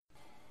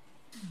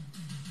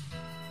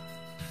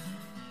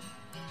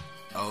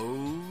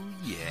Oh,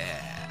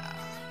 yeah.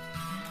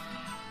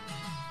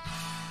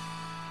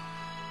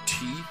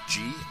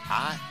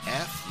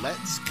 TGIF,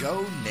 let's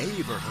go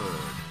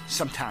neighborhood.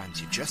 Sometimes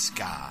you just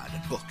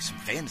gotta book some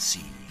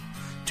fantasy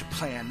to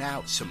plan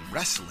out some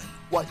wrestling,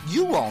 what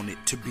you want it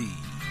to be.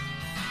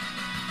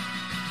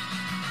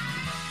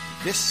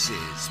 This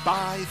is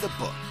By the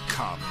Book.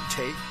 Come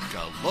take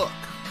a look.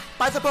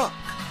 By the book.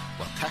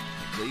 Well,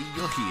 technically,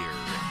 you'll hear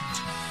it.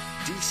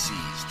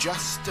 DC's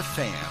just a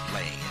fan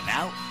laying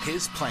out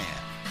his plan.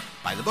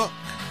 By the book.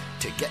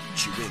 To get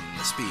you in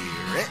the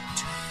spirit.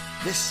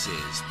 This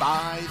is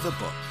By the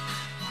Book.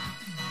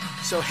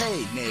 So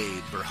hey,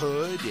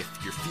 neighborhood, if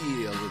you're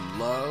feeling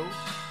low,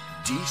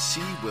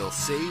 DC will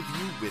save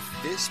you with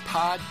this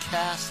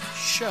podcast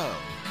show.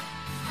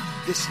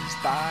 This is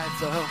By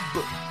the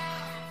Book.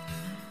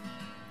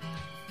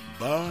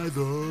 By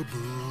the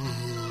book.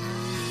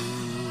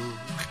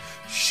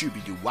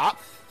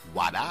 Shooby-doo-wop,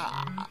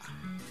 wada.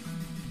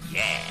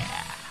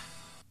 Yeah.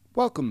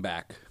 Welcome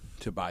back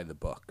to By the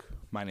Book.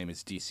 My name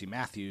is DC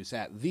Matthews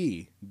at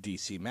the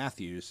DC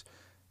Matthews.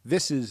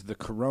 This is the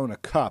Corona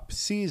Cup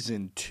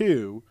Season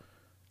 2,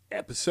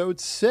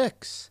 Episode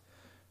 6.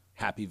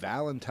 Happy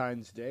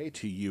Valentine's Day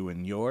to you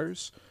and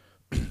yours.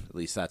 At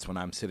least that's when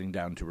I'm sitting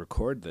down to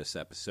record this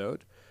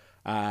episode.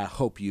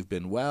 Hope you've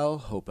been well.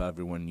 Hope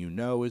everyone you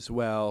know is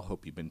well.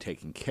 Hope you've been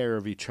taking care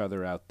of each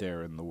other out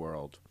there in the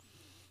world.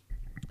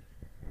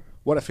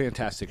 What a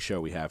fantastic show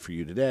we have for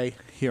you today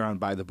here on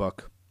By the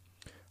Book.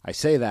 I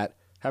say that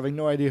having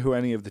no idea who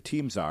any of the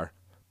teams are,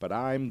 but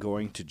I'm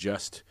going to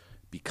just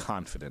be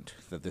confident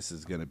that this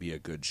is going to be a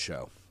good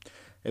show.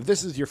 If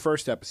this is your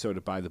first episode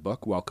of By the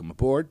Book, welcome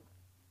aboard.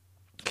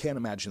 Can't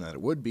imagine that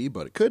it would be,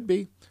 but it could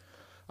be.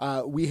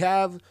 We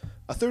have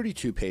a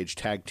 32-page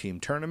tag team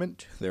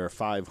tournament. There are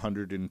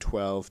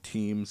 512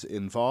 teams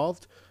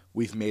involved.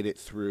 We've made it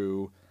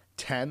through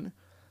 10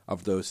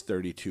 of those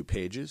 32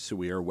 pages, so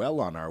we are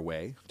well on our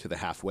way to the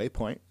halfway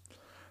point.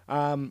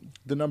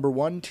 The number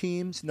 1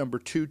 teams, number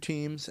 2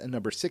 teams, and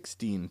number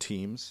 16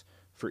 teams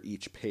for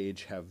each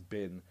page have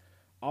been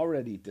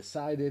already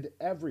decided.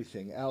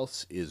 Everything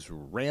else is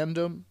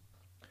random.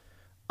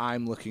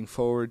 I'm looking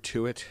forward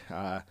to it.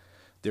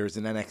 There's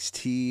an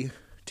NXT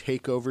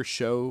takeover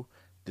show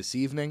this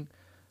evening.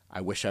 I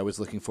wish I was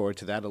looking forward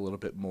to that a little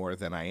bit more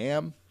than I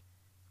am,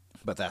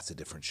 but that's a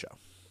different show.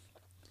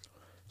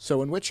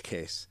 So in which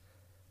case,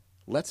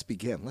 let's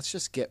begin. Let's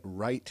just get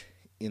right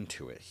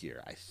into it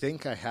here. I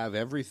think I have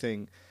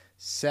everything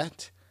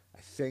set. I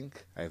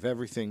think I have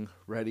everything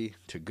ready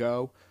to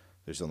go.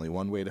 There's only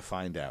one way to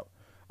find out.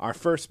 Our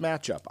first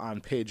matchup on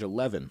page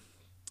 11.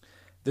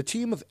 The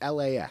team of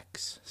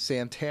LAX,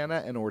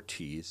 Santana and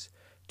Ortiz,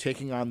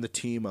 taking on the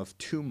team of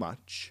Too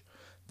Much.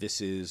 This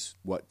is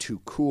what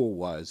Too Cool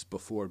was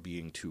before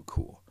being Too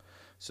Cool.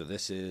 So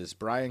this is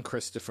Brian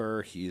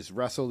Christopher. He's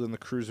wrestled in the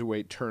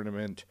Cruiserweight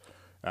tournament.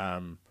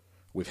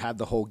 We've had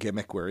the whole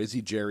gimmick where is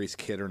he Jerry's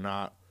kid or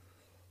not.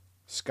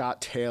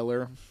 Scott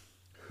Taylor,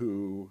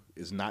 who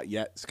is not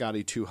yet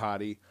Scotty Too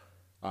Hottie,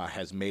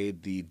 has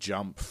made the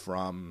jump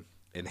from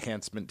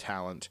enhancement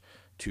talent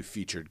to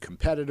featured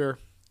competitor.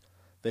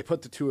 They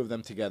put the two of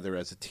them together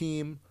as a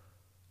team.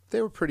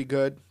 They were pretty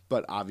good,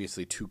 but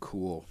obviously Too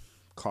Cool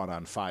caught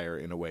on fire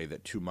in a way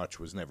that Too Much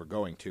was never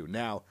going to.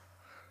 Now,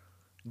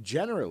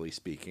 generally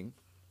speaking,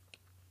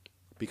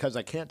 because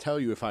I can't tell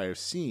you if I have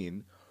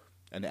seen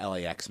an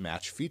LAX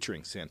match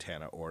featuring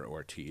Santana or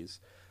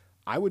Ortiz,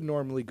 I would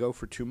normally go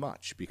for Too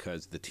Much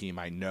because the team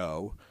I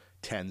know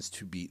tends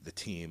to beat the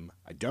team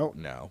I don't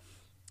know.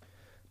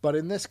 But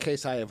in this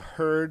case, I have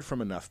heard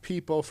from enough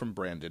people, from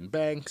Brandon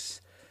Banks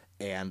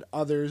and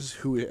others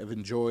who have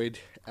enjoyed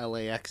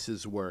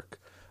LAX's work,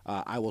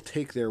 I will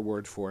take their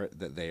word for it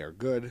that they are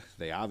good.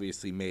 They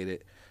obviously made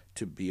it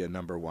to be a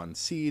number 1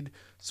 seed,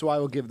 so I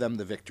will give them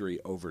the victory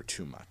over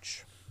Too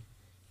Much.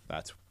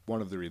 That's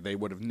one of the reasons. They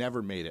would have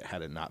never made it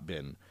had it not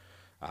been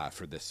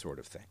for this sort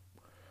of thing.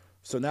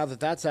 So now that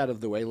that's out of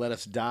the way, let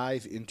us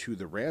dive into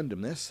the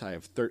randomness. I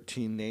have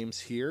 13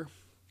 names here.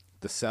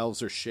 The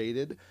cells are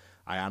shaded.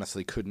 I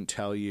honestly couldn't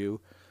tell you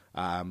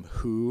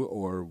who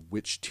or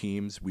which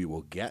teams we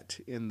will get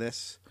in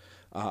this,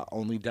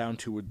 only down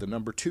to the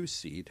number 2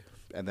 seed.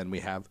 And then we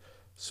have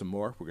some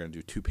more. We're going to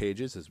do 2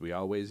 pages, as we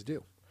always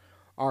do.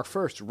 Our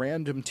first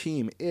random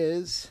team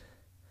is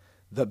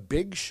The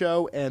Big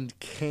Show and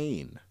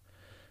Kane.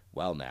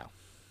 Well, now,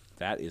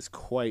 that is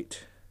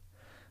quite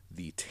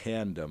the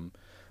tandem.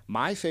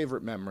 My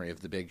favorite memory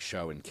of The Big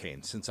Show and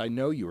Kane, since I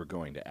know you were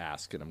going to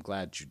ask, and I'm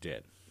glad you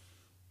did.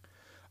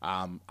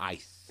 I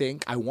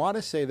want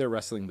to say they're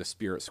wrestling the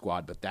Spirit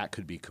Squad, but that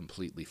could be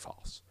completely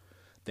false.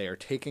 They are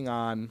taking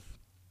on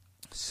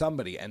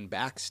somebody, and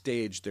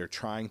backstage they're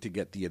trying to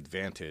get the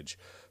advantage,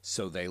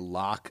 so they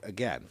lock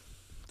again.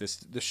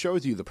 This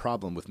shows you the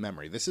problem with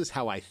memory. This is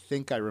how I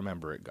think I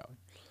remember it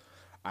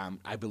going.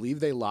 I believe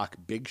they lock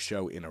Big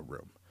Show in a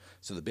room.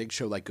 So the Big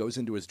Show like goes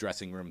into his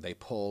dressing room. They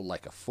pull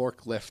like a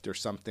forklift or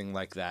something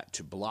like that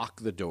to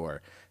block the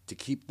door to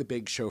keep the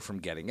Big Show from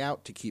getting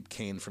out, to keep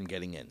Kane from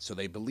getting in. So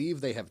they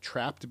believe they have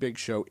trapped Big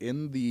Show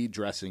in the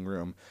dressing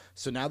room.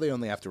 So now they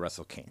only have to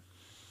wrestle Kane.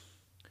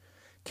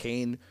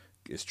 Kane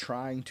is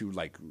trying to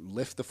like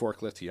lift the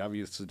forklift. He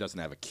obviously doesn't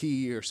have a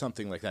key or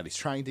something like that. He's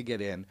trying to get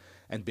in,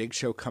 and Big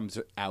Show comes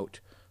out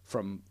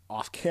from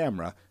off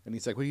camera, and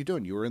he's like, "What are you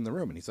doing? You were in the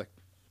room." And he's like,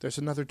 "There's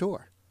another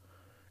door."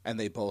 And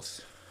they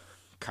both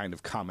kind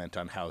of comment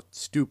on how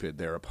stupid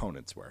their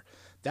opponents were.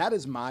 That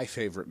is my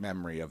favorite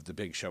memory of the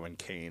Big Show and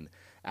Kane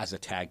as a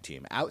tag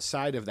team.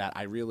 Outside of that,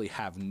 I really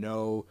have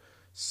no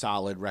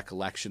solid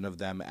recollection of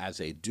them as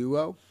a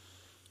duo,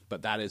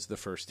 but that is the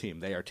first team.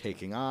 They are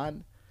taking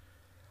on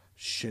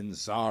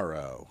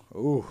Shinzaro.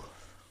 Ooh,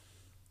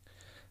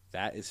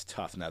 that is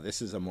tough. Now,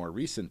 this is a more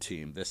recent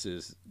team. This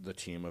is the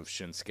team of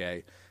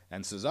Shinsuke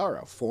and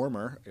Cesaro,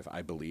 former, if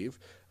I believe,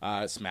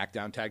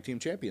 SmackDown Tag Team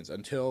Champions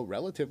until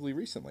relatively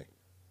recently.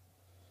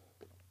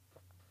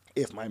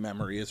 If my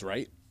memory is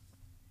right,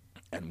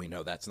 and we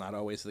know that's not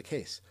always the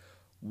case.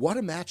 What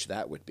a match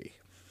that would be.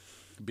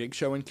 Big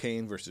Show and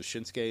Kane versus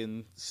Shinsuke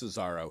and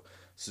Cesaro.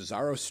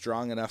 Cesaro's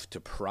strong enough to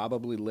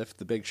probably lift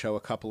the Big Show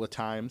a couple of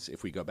times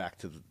if we go back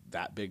to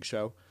that Big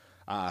Show.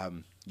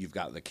 You've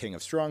got the King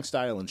of Strong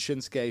Style and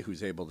Shinsuke,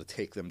 who's able to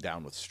take them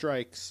down with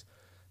strikes.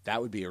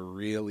 That would be a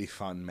really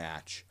fun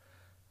match.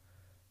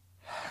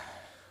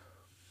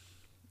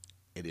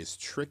 It is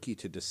tricky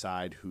to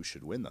decide who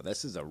should win, though.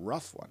 This is a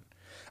rough one,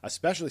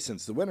 especially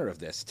since the winner of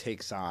this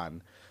takes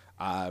on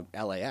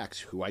LAX,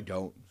 who I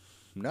don't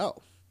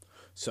know.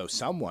 So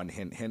someone,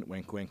 hint, hint,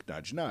 wink, wink,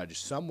 nudge, nudge,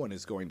 someone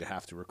is going to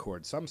have to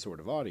record some sort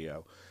of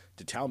audio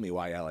to tell me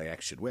why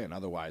LAX should win.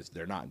 Otherwise,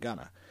 they're not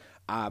gonna.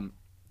 I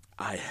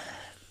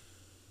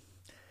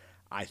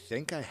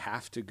think I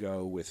have to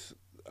go with,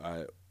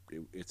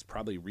 it's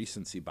probably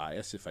recency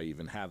bias if I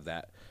even have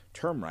that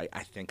term right.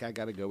 I think I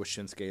got to go with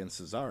Shinsuke and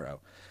Cesaro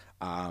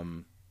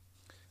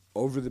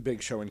over the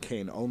Big Show and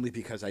Kane, only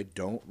because I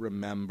don't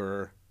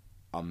remember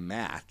a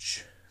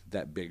match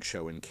that Big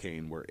Show and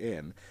Kane were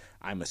in.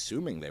 I'm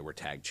assuming they were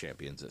tag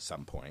champions at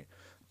some point,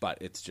 but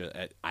it's just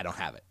I don't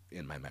have it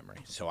in my memory.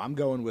 So I'm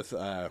going with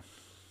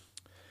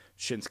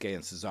Shinsuke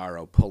and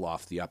Cesaro pull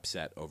off the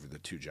upset over the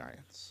two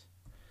giants.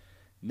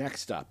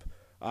 Next up,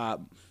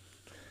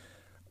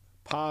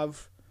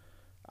 Pav,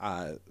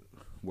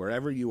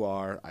 wherever you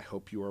are, I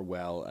hope you are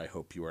well. I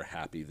hope you are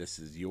happy. This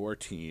is your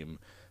team,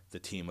 the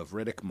team of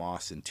Riddick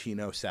Moss and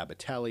Tino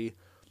Sabatelli.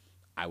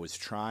 I was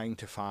trying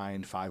to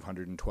find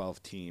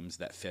 512 teams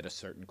that fit a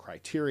certain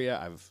criteria.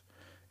 I've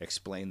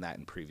explained that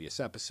in previous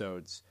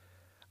episodes.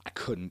 I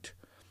couldn't.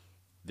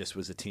 This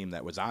was a team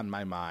that was on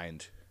my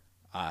mind.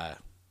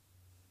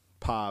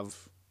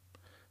 Pav,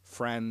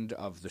 friend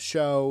of the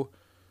show,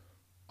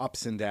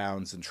 ups and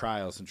downs and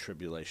trials and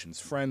tribulations,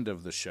 friend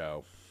of the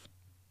show.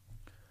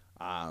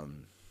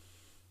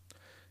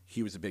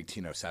 He was a big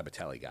Tino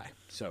Sabatelli guy.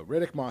 So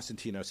Riddick Moss and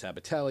Tino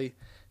Sabatelli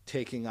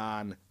taking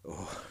on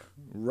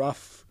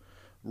rough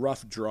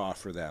draw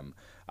for them.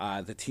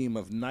 The team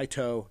of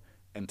Naito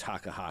and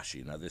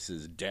Takahashi. Now, this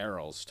is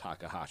Daryl's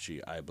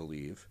Takahashi, I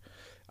believe.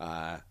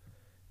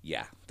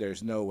 Yeah,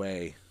 there's no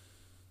way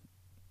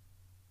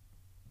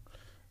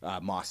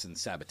Moss and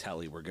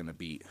Sabatelli were going to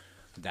beat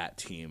that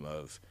team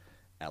of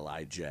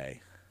LIJ.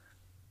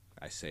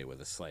 I say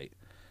with a slight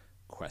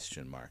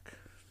question mark,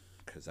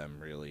 because I'm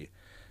really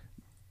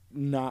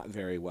not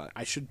very well.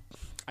 I should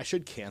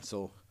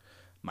cancel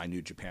my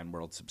New Japan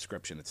World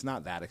subscription. It's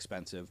not that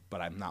expensive,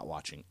 but I'm not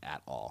watching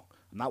at all.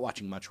 I'm not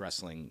watching much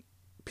wrestling,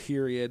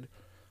 period.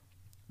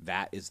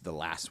 That is the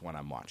last one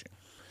I'm watching.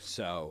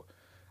 So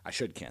I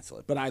should cancel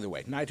it. But either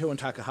way, Naito and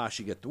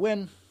Takahashi get the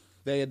win.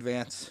 They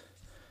advance.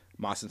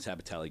 Moss and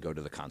Sabatelli go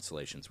to the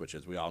Constellations, which,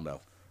 as we all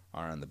know,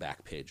 are on the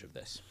back page of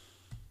this.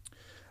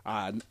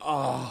 I'm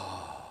going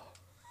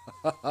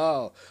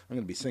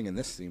to be singing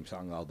this theme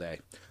song all day.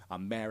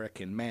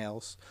 American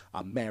males,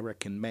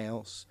 American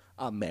males,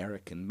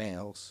 American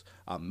males,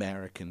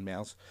 American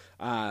males.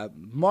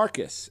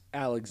 Marcus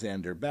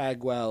Alexander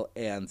Bagwell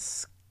and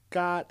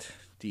Scott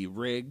D.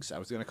 Riggs. I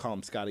was going to call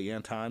him Scotty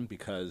Anton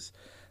because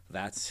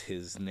that's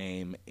his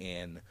name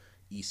in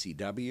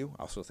ECW.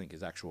 I also think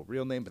his actual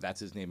real name, but that's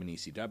his name in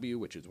ECW,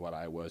 which is what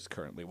I was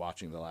currently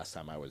watching the last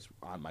time I was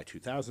on my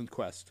 2000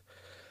 quest.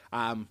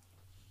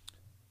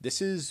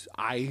 This is,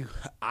 I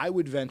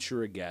would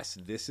venture a guess,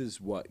 this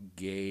is what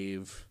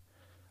gave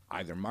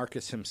either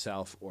Marcus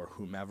himself or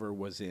whomever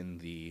was in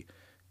the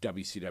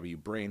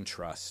WCW Brain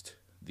Trust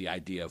the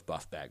idea of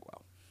Buff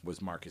Bagwell, was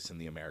Marcus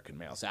and the American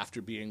Males.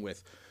 After being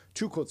with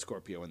Two Cold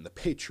Scorpio and the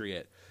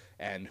Patriot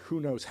and who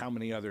knows how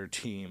many other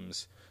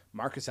teams,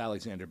 Marcus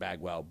Alexander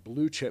Bagwell,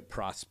 blue chip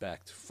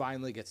prospect,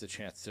 finally gets a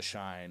chance to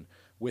shine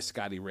with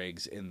Scotty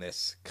Riggs in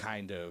this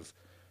kind of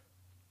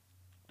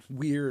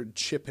weird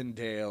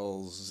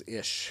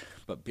Chippendales-ish,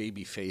 but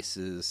baby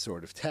faces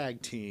sort of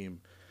tag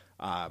team.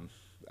 I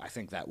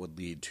think that would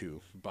lead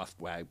to Buff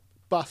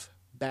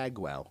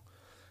Bagwell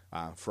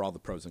for all the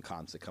pros and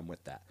cons that come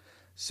with that.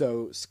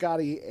 So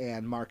Scotty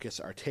and Marcus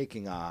are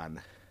taking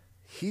on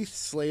Heath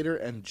Slater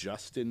and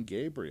Justin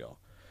Gabriel.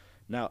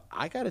 Now,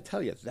 I got to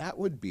tell you, that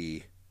would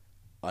be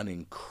an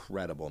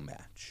incredible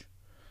match.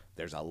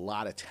 There's a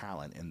lot of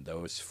talent in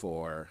those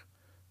four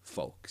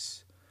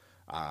folks.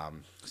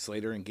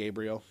 Slater and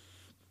Gabriel,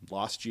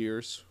 lost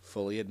years,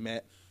 fully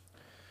admit.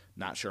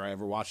 Not sure I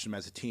ever watched them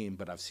as a team,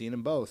 but I've seen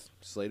them both.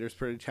 Slater's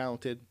pretty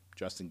talented.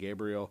 Justin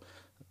Gabriel,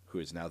 who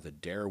is now the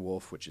Dare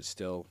Wolf, which is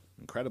still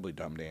an incredibly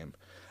dumb name.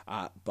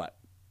 But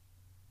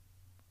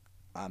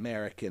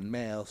American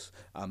males,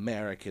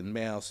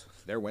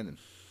 they're winning.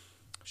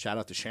 Shout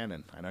out to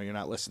Shannon. I know you're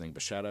not listening,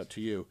 but shout out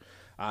to you.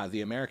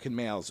 The American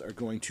males are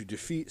going to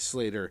defeat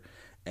Slater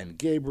and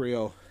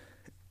Gabriel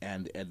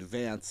and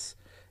advance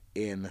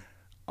in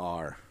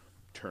our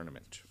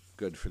tournament.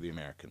 Good for the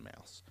American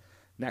males.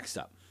 Next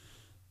up.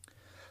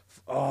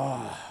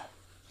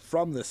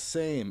 From the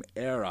same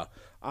era,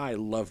 I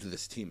loved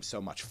this team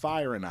so much.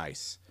 Fire and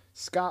Ice,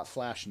 Scott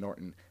Flash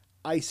Norton,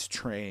 Ice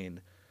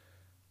Train.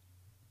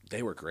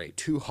 They were great.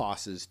 Two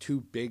hosses,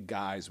 two big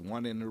guys,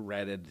 one in a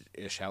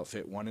red-ish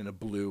outfit, one in a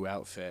blue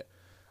outfit.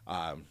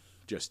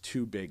 Just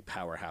two big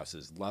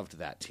powerhouses. Loved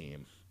that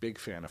team. Big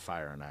fan of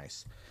Fire and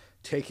Ice.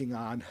 Taking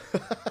on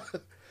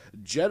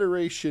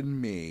Generation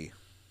Me.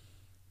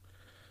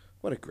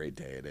 What a great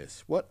day it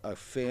is. What a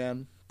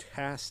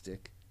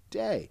fantastic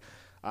day.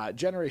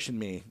 Generation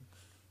Me,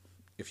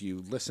 if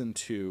you listen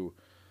to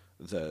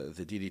the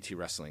DDT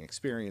Wrestling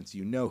Experience,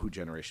 you know who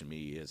Generation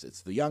Me is.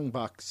 It's the Young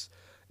Bucks.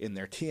 In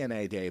their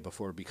TNA day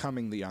before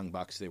becoming the Young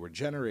Bucks, they were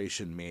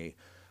Generation Me.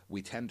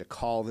 We tend to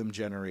call them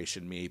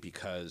Generation Me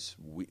because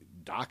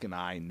Doc and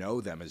I know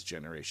them as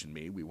Generation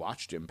Me. We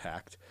watched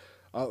Impact.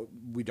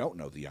 We don't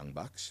know the Young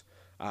Bucks.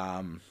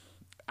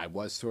 I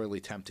was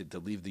sorely tempted to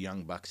leave the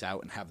Young Bucks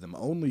out and have them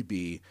only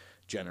be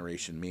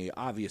Generation Me.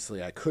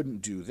 Obviously, I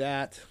couldn't do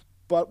that,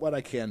 but what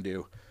I can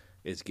do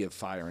is give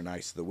Fire and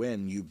Ice the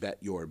win. You bet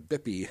your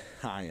bippy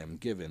I am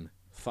giving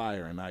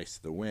Fire and Ice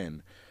the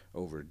win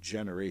over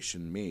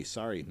Generation Me.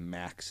 Sorry,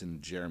 Max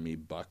and Jeremy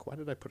Buck. Why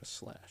did I put a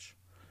slash?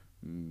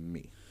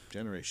 Me.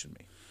 Generation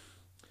Me.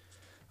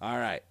 All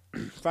right.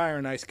 Fire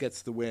and Ice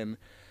gets the win.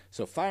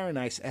 So Fire and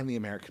Ice and the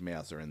American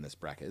Males are in this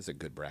bracket. It's a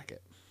good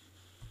bracket.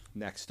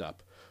 Next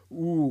up.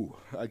 Ooh,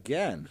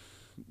 again,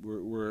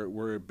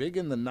 we're big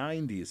in the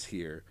 90s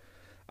here.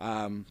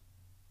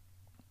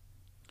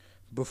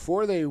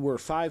 Before they were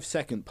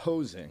 5-second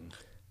posing,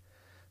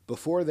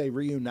 before they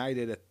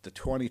reunited at the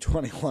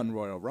 2021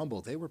 Royal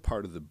Rumble, they were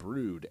part of the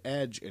Brood.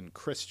 Edge and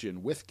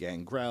Christian with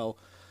Gangrel,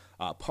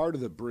 part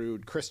of the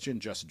Brood.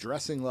 Christian just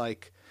dressing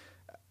like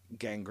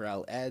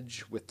Gangrel.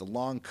 Edge with the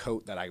long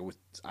coat that I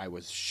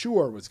was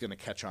sure was going to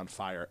catch on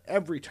fire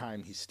every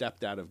time he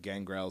stepped out of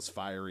Gangrel's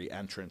fiery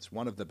entrance.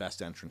 One of the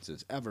best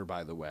entrances ever,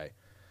 by the way.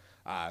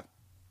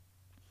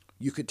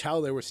 You could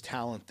tell there was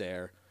talent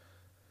there.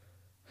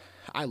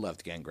 I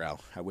loved Gangrel.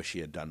 I wish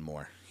he had done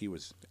more.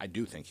 I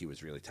do think he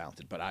was really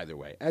talented, but either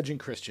way, Edge and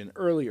Christian,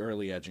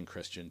 early Edge and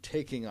Christian,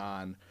 taking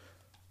on,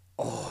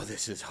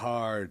 this is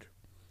hard,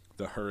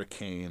 the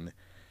Hurricane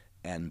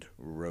and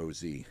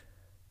Rosie.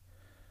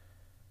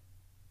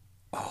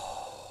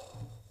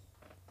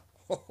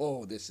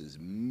 This is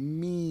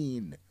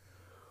mean.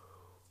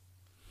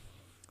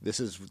 This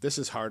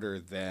is harder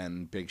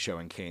than Big Show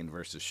and Kane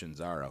versus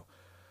Shinzaro.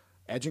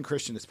 Edge and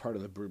Christian as part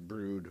of the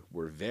Brood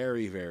were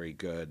very, very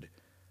good.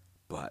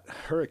 But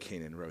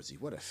Hurricane and Rosie,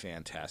 what a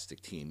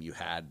fantastic team. You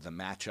had the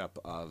matchup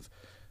of,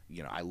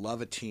 I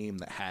love a team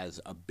that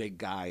has a big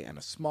guy and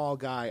a small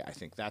guy. I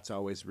think that's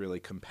always really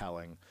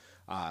compelling.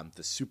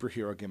 The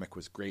superhero gimmick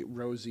was great.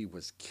 Rosie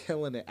was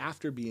killing it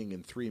after being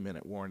in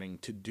 3-Minute Warning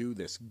to do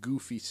this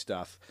goofy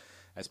stuff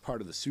as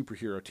part of the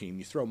superhero team.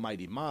 You throw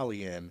Mighty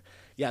Molly in.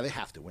 Yeah, they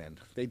have to win.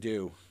 They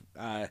do.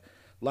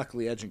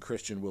 Luckily, Edge and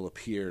Christian will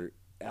appear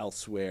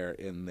elsewhere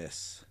in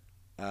this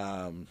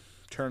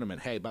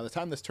tournament. Hey, by the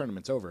time this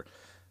tournament's over,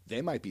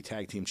 they might be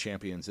tag team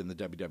champions in the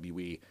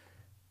WWE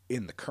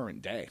in the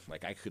current day.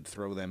 Like, I could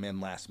throw them in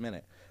last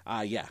minute.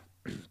 Yeah,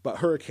 but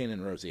Hurricane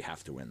and Rosie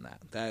have to win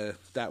that.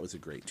 That was a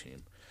great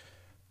team.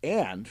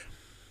 And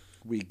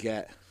we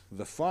get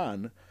the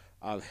fun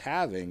of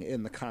having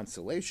in the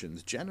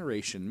constellations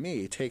Generation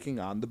Me taking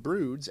on the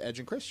Brood's Edge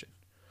and Christian.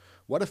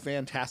 What a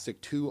fantastic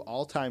two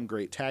all-time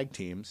great tag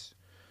teams,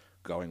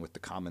 going with the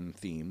common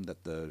theme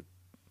that the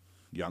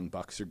Young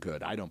Bucks are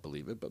good. I don't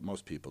believe it, but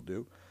most people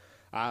do.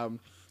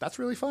 That's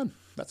really fun.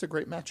 That's a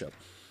great matchup.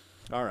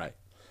 All right.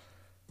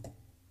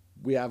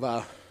 We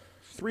have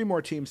 3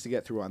 more teams to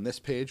get through on this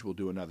page. We'll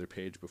do another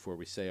page before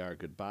we say our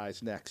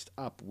goodbyes. Next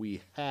up,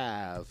 we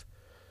have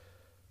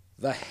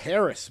the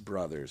Harris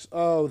Brothers.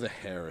 Oh, the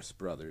Harris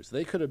Brothers.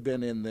 They could have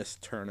been in this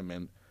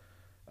tournament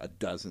a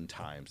dozen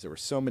times. There were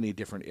so many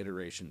different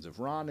iterations of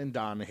Ron and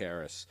Don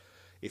Harris.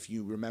 If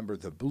you remember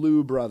the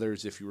Blue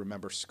Brothers, if you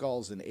remember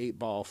Skulls and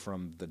 8-Ball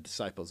from the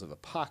Disciples of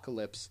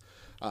Apocalypse,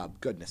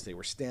 goodness, they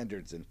were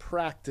standards and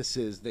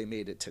practices. They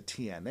made it to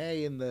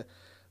TNA in the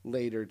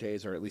later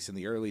days, or at least in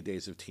the early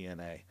days of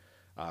TNA.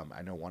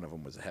 I know one of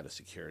them was the head of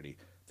security.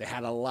 They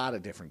had a lot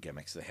of different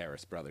gimmicks, the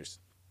Harris Brothers.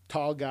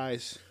 tall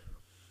guys,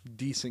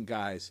 decent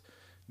guys,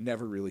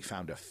 never really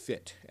found a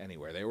fit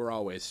anywhere. They were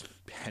always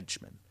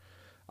henchmen,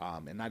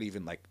 and not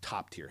even like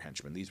top-tier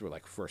henchmen. These were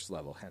like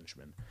first-level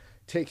henchmen,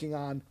 taking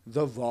on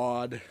the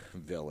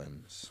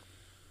Vaudevillains.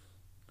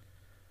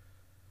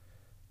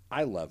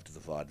 I loved the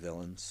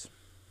Vaudevillains.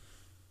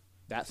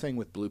 That thing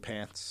with blue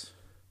pants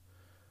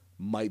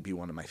might be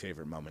one of my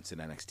favorite moments in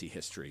NXT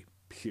history,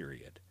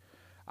 period.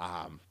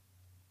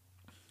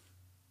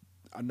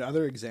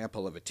 Another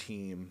example of a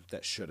team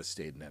that should have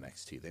stayed in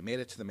NXT. They made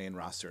it to the main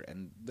roster,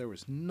 and there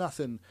was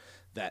nothing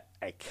that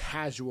a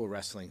casual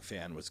wrestling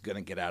fan was going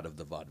to get out of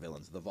the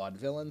Vaudevillains. The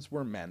Vaudevillains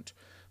were meant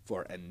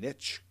for a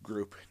niche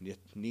group,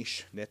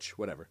 niche,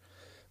 whatever,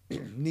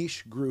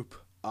 niche group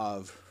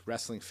of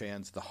wrestling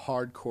fans, the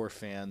hardcore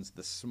fans,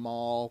 the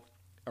small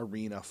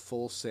arena,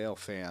 full sale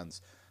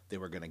fans. They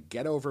were going to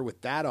get over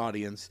with that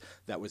audience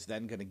that was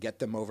then going to get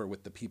them over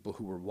with the people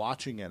who were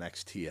watching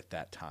NXT at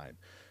that time.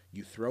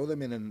 You throw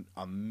them in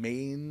a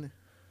main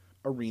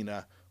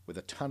arena with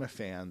a ton of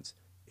fans,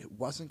 it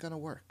wasn't going to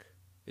work.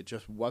 It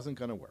just wasn't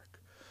going to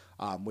work,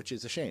 which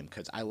is a shame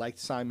because I liked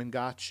Simon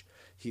Gotch.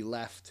 He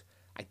left.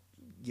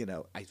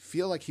 I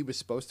feel like he was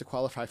supposed to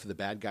qualify for the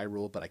bad guy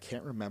rule, but I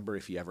can't remember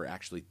if he ever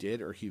actually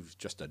did or he was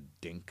just a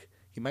dink.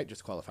 He might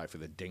just qualify for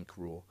the dink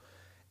rule.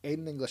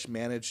 Aiden English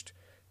managed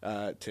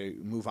to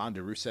move on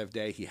to Rusev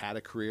Day. He had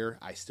a career.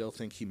 I still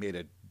think he made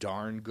a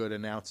darn good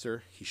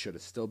announcer. He should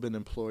have still been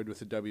employed with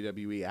the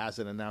WWE as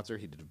an announcer.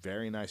 He did a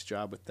very nice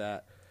job with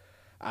that.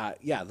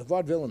 The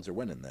Vaudevillains are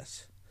winning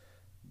this.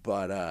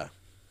 But,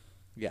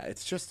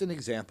 it's just an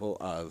example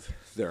of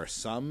there are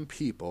some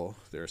people,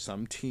 there are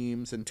some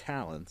teams and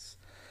talents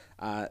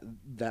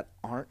that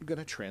aren't going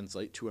to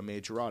translate to a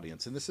major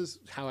audience. And this is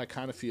how I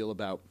kind of feel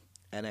about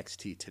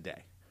NXT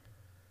today.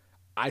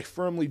 I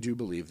firmly do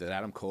believe that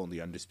Adam Cole and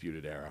the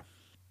Undisputed Era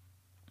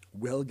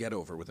will get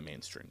over with a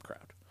mainstream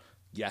crowd.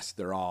 Yes,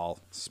 they're all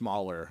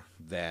smaller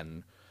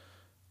than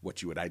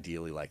what you would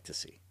ideally like to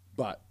see,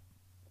 but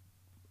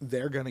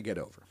they're going to get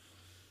over.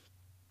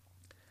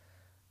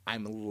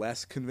 I'm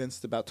less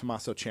convinced about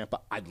Tommaso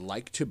Ciampa. I'd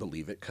like to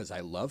believe it because I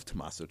love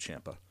Tommaso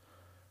Ciampa.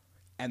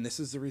 And this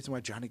is the reason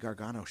why Johnny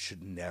Gargano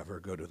should never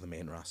go to the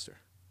main roster.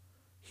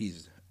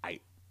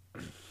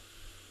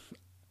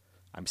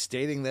 I'm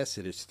stating this.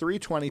 It is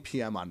 3:20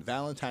 p.m. on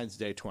Valentine's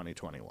Day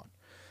 2021.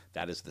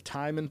 That is the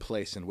time and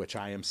place in which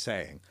I am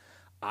saying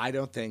I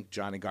don't think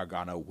Johnny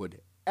Gargano would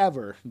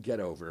ever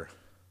get over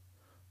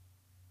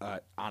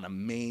on a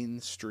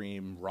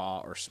mainstream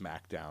Raw or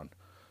SmackDown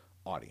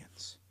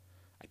audience.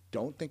 I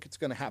don't think it's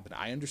going to happen.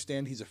 I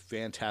understand he's a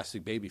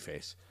fantastic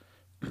babyface,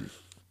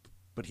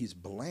 but he's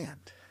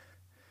bland.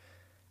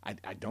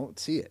 I don't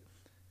see it.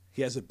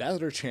 He has a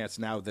better chance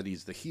now that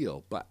he's the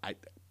heel, but I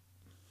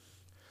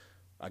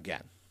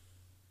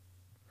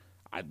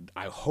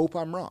hope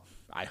I'm wrong.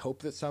 I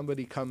hope that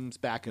somebody comes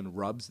back and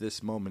rubs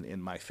this moment in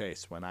my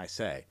face when I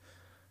say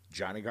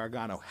Johnny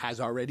Gargano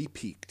has already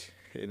peaked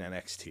in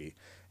NXT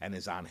and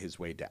is on his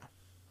way down.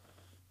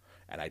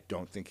 And I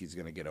don't think he's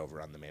going to get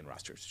over on the main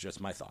roster. It's just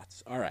my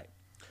thoughts. All right.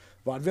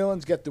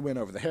 Vaudevillains get the win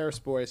over the Harris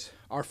Boys.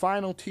 Our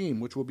final team,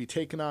 which will be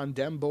taking on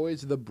them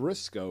boys, the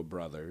Briscoe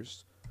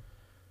brothers,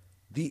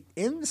 the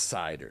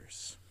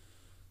Insiders.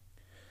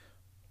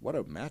 What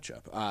a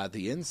matchup.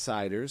 The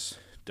Insiders,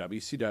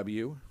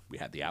 WCW, we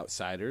had the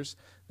Outsiders.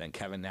 Then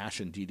Kevin Nash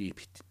and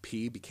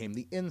DDP became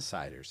the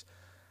Insiders.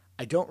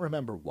 I don't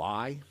remember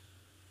why.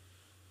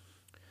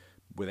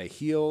 Were they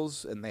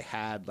heels and they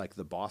had like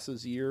the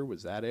Boss's ear?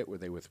 Was that it? Were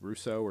they with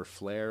Russo or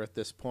Flair at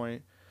this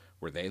point?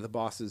 Were they the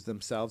bosses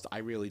themselves? I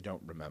really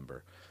don't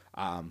remember.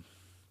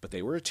 But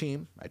they were a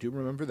team. I do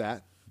remember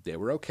that. They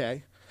were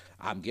okay.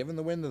 I'm giving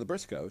the win to the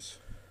Briscoes.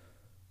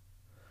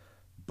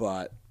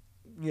 But,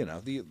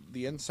 the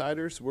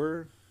Insiders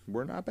were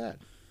not bad.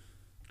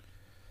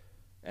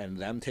 And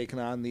them taking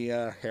on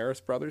the Harris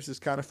brothers is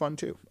kind of fun,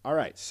 too. All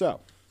right,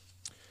 so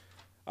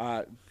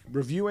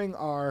reviewing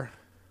our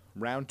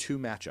round 2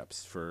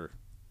 matchups for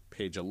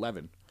page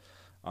 11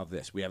 of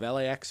this. We have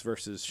LAX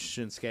versus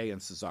Shinsuke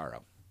and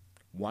Cesaro.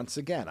 Once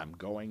again, I'm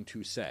going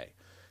to say,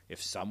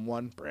 if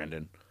someone,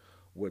 Brandon,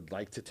 would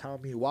like to tell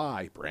me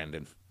why,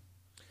 Brandon,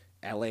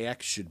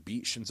 LAX should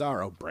beat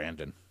Shinzaro,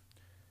 Brandon,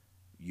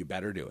 you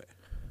better do it.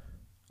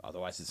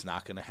 Otherwise, it's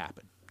not going to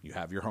happen. You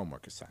have your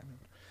homework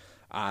assignment.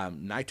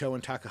 Naito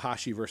and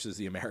Takahashi versus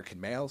the American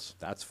Males.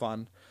 That's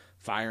fun.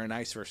 Fire and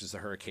Ice versus the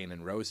Hurricane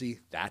and Rosie.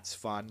 That's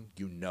fun.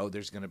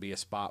 There's going to be a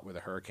spot where the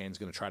Hurricane's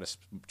going to try to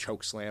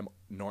choke slam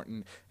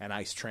Norton and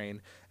Ice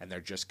Train, and they're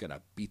just going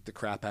to beat the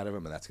crap out of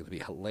him, and that's going to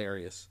be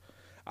hilarious.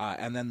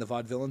 And then the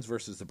Vaudevillains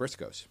versus the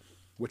Briscoes,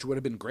 which would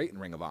have been great in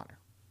Ring of Honor.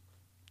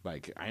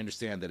 Like, I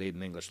understand that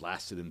Aiden English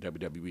lasted in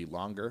WWE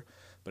longer,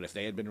 but if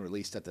they had been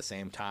released at the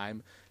same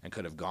time and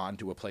could have gone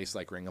to a place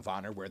like Ring of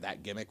Honor where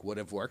that gimmick would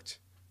have worked,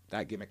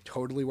 that gimmick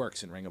totally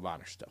works in Ring of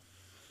Honor still.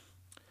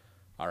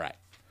 All right.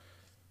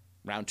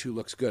 Round 2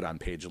 looks good on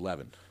page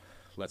 11.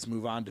 Let's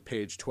move on to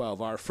page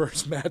 12. Our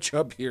first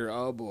matchup here.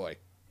 Oh, boy.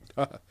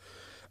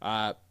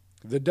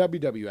 The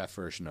WWF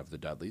version of the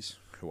Dudleys,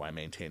 who I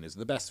maintain is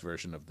the best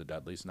version of the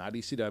Dudleys, not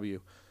ECW,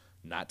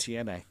 not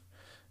TNA,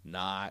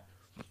 not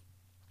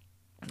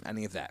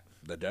any of that.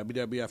 The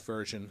WWF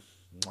version,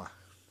 mwah,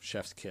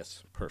 chef's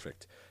kiss,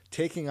 perfect.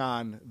 Taking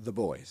on the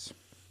boys.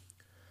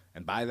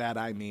 And by that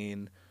I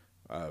mean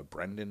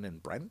Brandon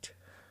and Brent,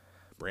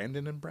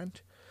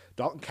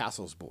 Dalton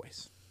Castle's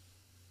boys.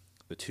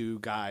 The two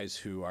guys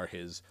who are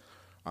his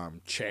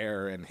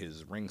chair and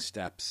his ring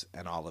steps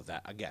and all of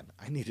that. Again,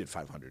 I needed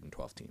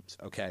 512 teams,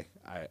 okay?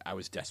 I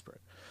was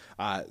desperate.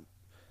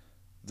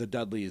 The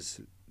Dudleys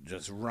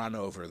just run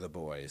over the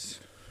boys.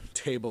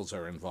 Tables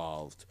are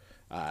involved.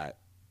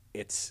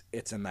 It's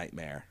a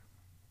nightmare,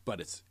 but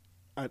it's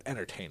an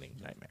entertaining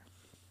nightmare.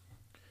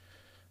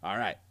 All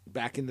right,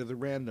 back into the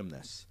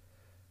randomness.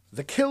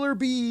 The Killer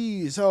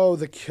Bees. Oh,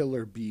 the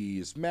Killer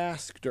Bees.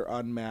 Masked or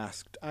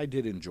unmasked, I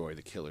did enjoy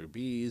the Killer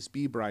Bees.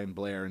 B. Brian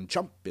Blair and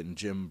Jumpin'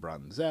 Jim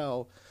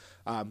Brunzell.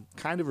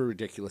 Kind of a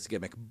ridiculous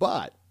gimmick,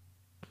 but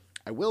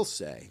I will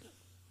say,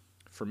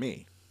 for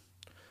me,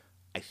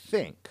 I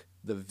think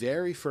the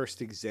very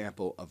first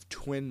example of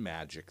twin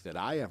magic that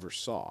I ever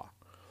saw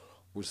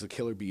was the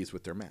Killer Bees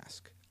with their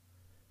mask.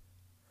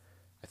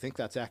 I think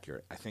that's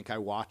accurate. I think I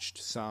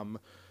watched some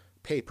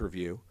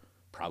pay-per-view,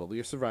 probably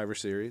a Survivor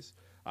Series.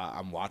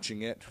 I'm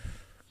watching it,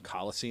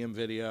 Coliseum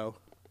video,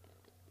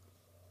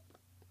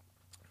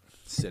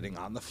 sitting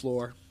on the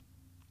floor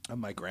of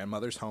my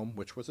grandmother's home,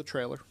 which was a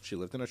trailer. She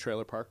lived in a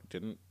trailer park.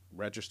 Didn't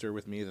register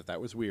with me that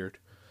was weird.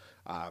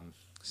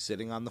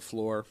 Sitting on the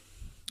floor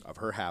of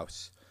her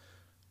house,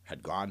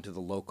 had gone to the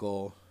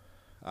local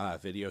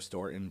video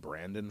store in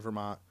Brandon,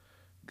 Vermont,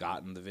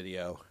 gotten the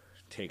video,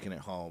 taken it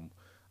home.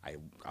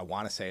 I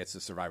want to say it's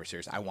a Survivor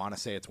Series. I want to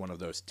say it's one of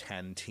those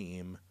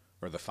 10-team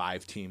or the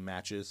 5-team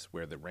matches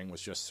where the ring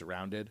was just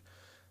surrounded.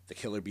 The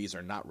Killer Bees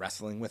are not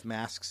wrestling with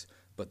masks,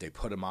 but they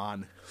put them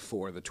on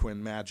for the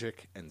twin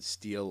magic and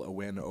steal a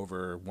win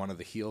over one of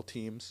the heel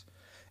teams.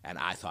 And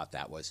I thought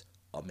that was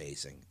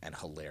amazing and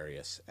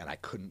hilarious, and I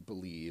couldn't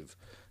believe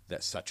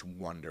that such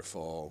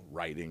wonderful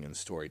writing and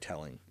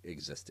storytelling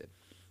existed.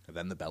 And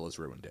then the Bellas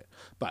ruined it.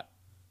 But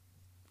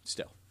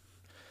still.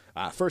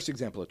 First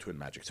example of twin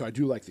magic. So I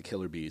do like the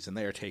Killer Bees, and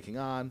they are taking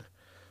on...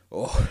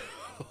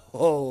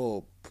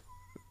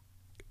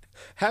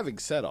 Having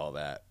said all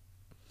that,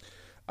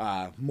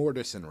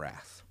 Mortis and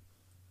Wrath.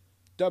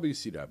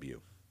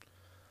 WCW.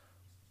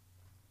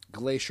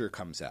 Glacier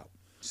comes out.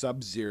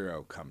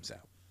 Sub-Zero comes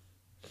out.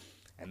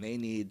 And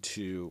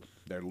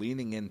they're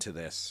leaning into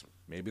this.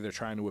 Maybe they're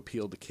trying to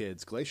appeal to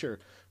kids. Glacier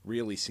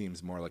really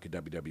seems more like a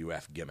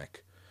WWF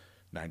gimmick.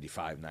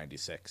 95,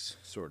 96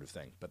 sort of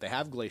thing. But they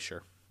have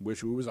Glacier,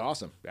 which was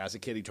awesome. As a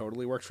kid, he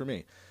totally worked for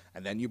me.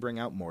 And then you bring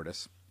out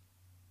Mortis.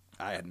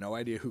 I had no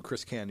idea who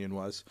Chris Kanyon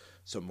was,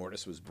 so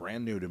Mortis was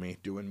brand new to me,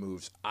 doing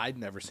moves I'd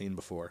never seen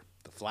before.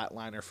 The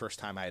flatliner, first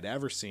time I had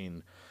ever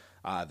seen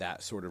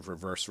that sort of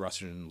reverse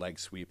Russian leg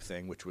sweep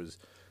thing, which was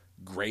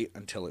great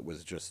until it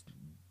was just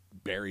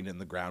buried in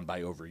the ground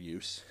by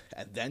overuse.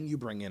 And then you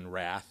bring in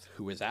Wrath,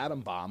 who is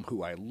Adam Bomb,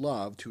 who I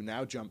loved, who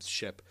now jumps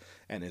ship,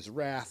 and is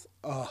Wrath.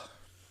 Oh,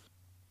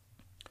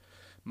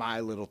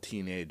 my little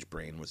teenage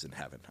brain was in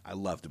heaven. I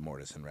loved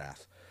Mortis and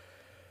Wrath.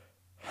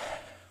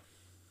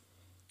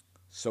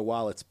 So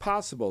while it's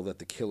possible that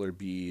the Killer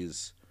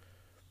Bees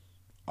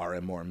are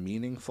a more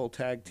meaningful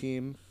tag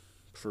team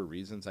for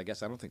reasons, I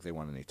guess I don't think they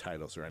won any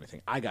titles or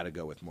anything, I got to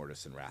go with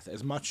Mortis and Wrath.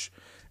 As much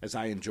as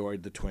I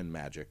enjoyed the twin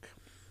magic,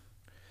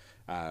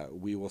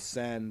 we will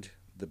send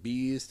the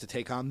Bees to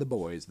take on the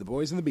boys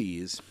and the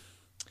Bees,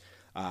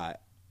 but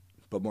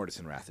Mortis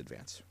and Wrath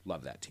advance.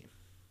 Love that team.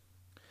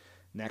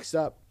 Next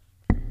up,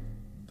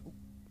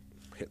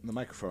 hitting the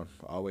microphone,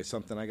 always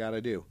something I got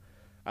to do.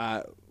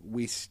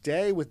 We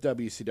stay with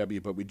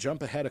WCW, but we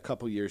jump ahead a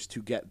couple years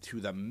to get to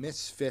the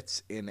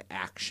Misfits in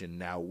Action.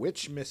 Now,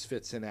 which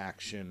Misfits in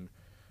Action,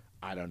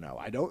 I don't know.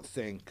 I don't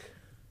think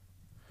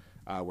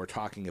we're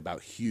talking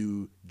about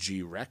Hugh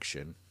G.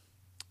 Rection,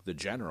 the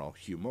General,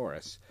 Hugh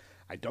Morris.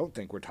 I don't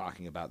think we're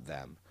talking about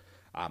them.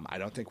 I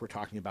don't think we're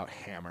talking about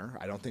Hammer.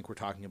 I don't think we're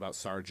talking about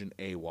Sergeant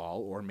AWOL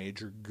or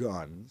Major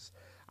Guns.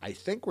 I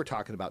think we're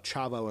talking about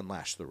Chavo and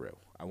Lash LaRue.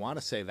 I want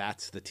to say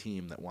that's the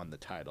team that won the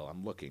title.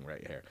 I'm looking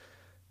right here.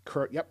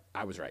 Yep,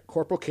 I was right.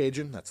 Corporal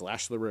Cajun, that's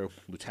Lash LaRue,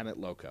 Lieutenant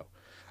Loco.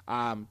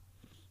 I'm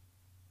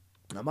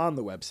on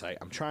the website.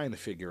 I'm trying to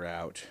figure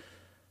out.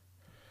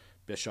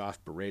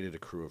 Bischoff berated a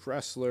crew of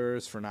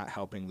wrestlers for not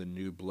helping the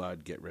New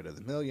Blood get rid of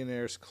the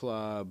Millionaires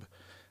Club.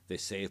 They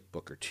saved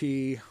Booker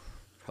T.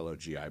 Hello,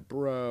 G.I.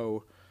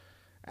 Bro.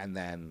 And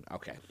then,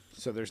 okay,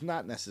 so there's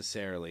not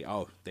necessarily,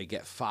 they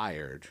get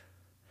fired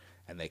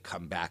and they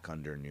come back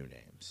under new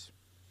names.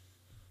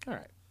 All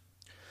right.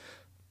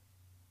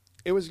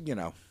 It was,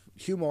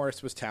 Hugh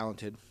Morris was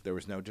talented. There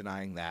was no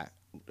denying that.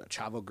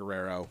 Chavo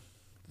Guerrero,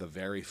 the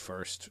very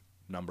first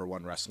number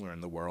one wrestler in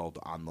the world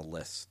on the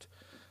list.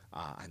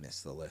 I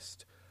missed the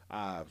list.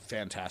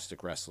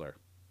 Fantastic wrestler.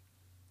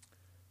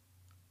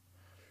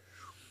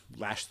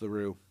 Lash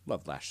LaRue.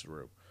 Loved Lash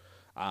LaRue.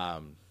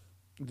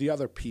 The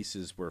other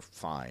pieces were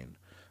fine,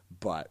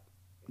 but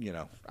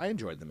I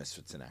enjoyed the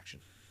Misfits in action.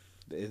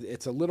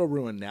 It's a little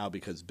ruined now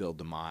because Bill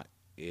DeMott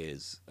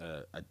is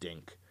a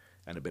dink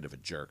and a bit of a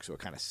jerk, so it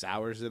kind of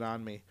sours it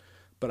on me.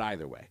 But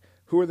either way,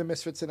 who are the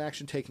Misfits in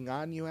action taking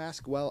on, you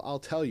ask? Well, I'll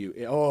tell you.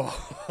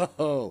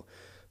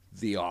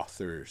 The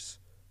authors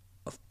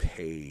of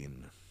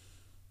Pain.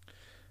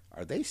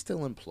 Are they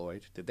still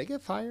employed? Did they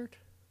get fired?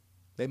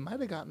 They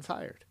might have gotten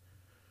fired.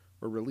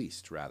 Or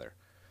released, rather.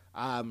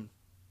 Now,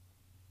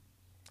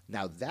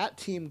 that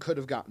team could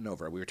have gotten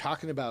over. We were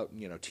talking about,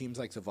 teams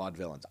like the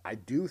Vaudevillains. I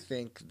do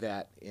think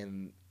that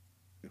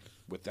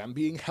with them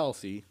being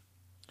healthy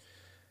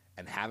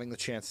and having the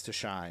chance to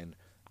shine,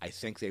 I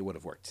think they would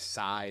have worked.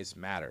 Size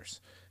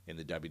matters in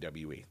the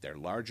WWE. They're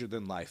larger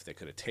than life. They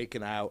could have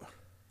taken out,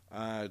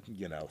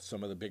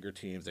 some of the bigger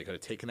teams. They could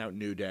have taken out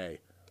New Day.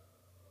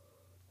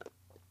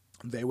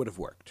 They would have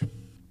worked.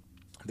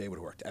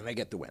 And they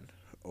get the win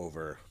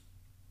over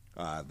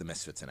the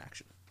Misfits in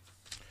action.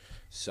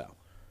 So,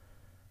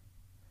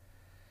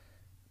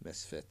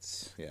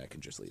 Misfits. Yeah, I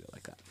can just leave it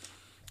like that.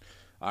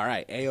 All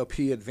right,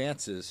 AOP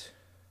advances.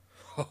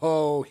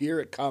 Oh, here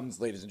it comes,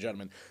 ladies and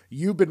gentlemen.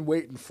 You've been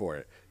waiting for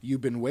it.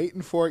 You've been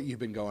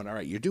going, all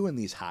right, you're doing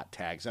these hot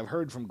tags. I've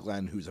heard from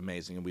Glenn, who's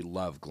amazing, and we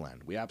love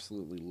Glenn. We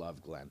absolutely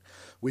love Glenn.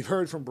 We've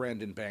heard from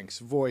Brandon Banks'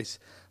 voice,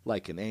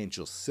 like an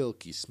angel,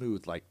 silky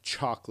smooth, like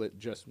chocolate,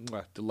 just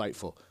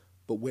delightful.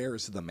 But where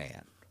is the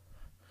man?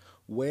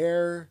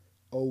 Where,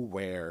 oh,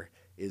 where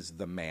is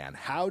the man?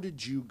 How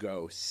did you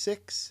go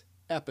 6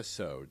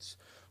 episodes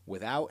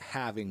without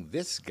having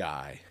this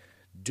guy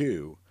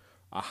do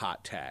a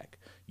hot tag?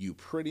 You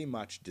pretty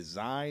much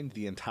designed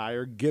the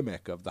entire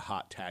gimmick of the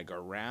hot tag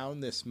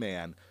around this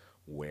man.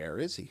 Where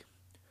is he?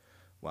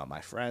 Well,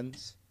 my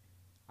friends,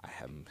 I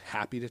am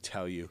happy to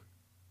tell you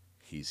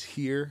he's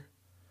here,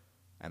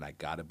 and I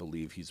gotta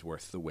believe he's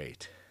worth the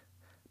wait.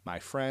 My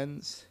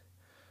friends,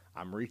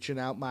 I'm reaching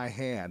out my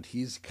hand.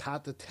 He's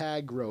got the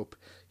tag rope.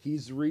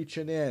 He's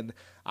reaching in.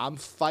 I'm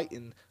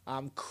fighting.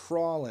 I'm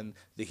crawling.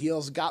 The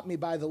heels got me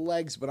by the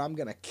legs, but I'm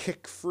going to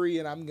kick free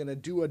and I'm going to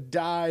do a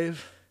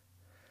dive.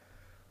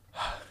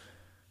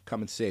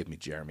 Come and save me,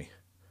 Jeremy.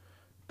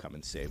 Come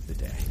and save the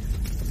day.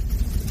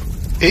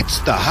 It's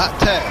the hot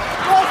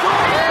tag.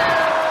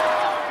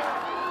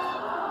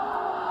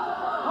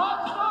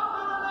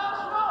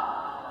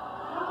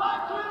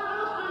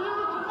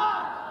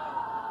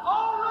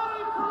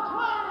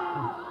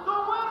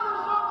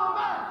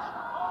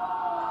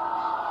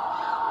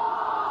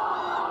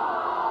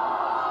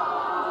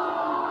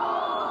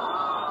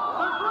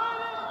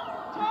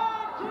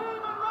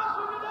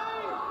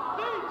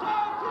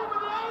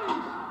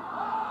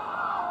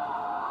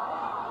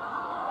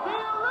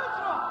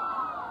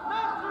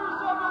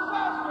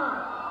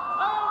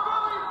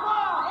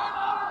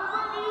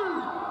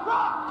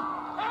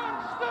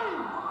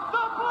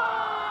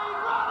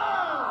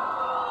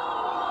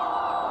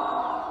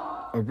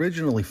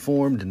 Originally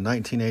formed in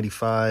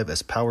 1985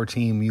 as Power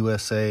Team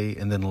USA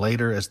and then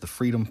later as the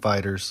Freedom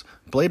Fighters,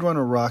 Blade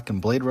Runner Rock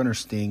and Blade Runner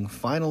Sting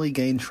finally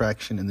gained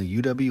traction in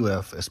the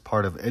UWF as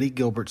part of Eddie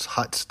Gilbert's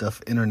Hot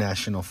Stuff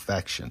International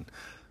faction.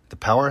 The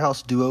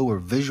powerhouse duo were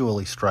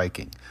visually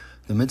striking.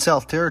 The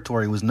Mid-South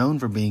Territory was known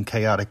for being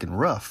chaotic and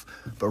rough,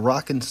 but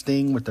Rock and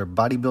Sting with their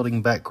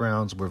bodybuilding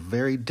backgrounds were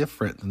very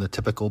different than the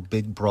typical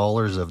big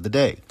brawlers of the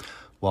day.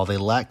 While they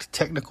lacked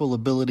technical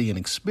ability and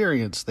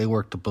experience, they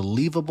worked a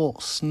believable,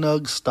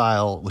 snug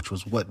style, which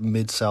was what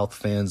Mid-South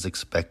fans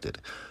expected.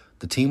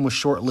 The team was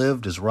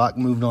short-lived as Rock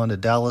moved on to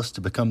Dallas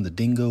to become the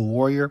Dingo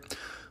Warrior,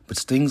 but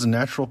Sting's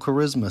natural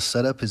charisma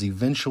set up his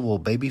eventual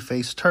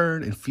babyface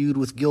turn and feud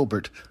with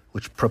Gilbert,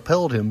 which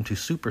propelled him to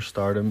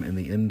superstardom in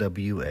the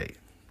NWA.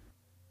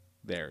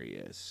 There he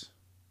is.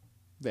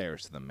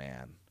 There's the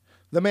man.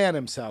 The man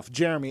himself,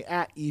 Jeremy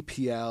at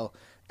EPL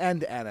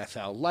and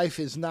NFL. Life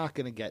is not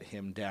going to get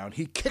him down.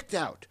 He kicked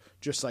out,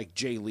 just like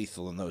Jay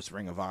Lethal in those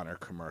Ring of Honor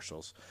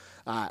commercials,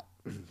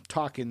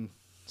 talking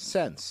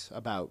sense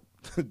about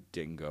the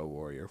Dingo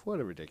Warrior. What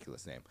a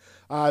ridiculous name.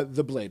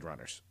 The Blade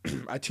Runners,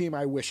 a team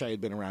I wish I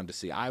had been around to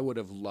see. I would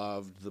have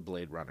loved the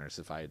Blade Runners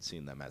if I had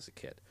seen them as a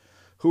kid.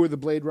 Who are the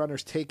Blade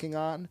Runners taking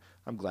on?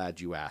 I'm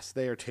glad you asked.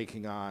 They are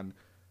taking on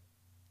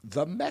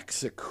the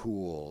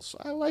Mexicools.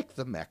 I like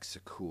the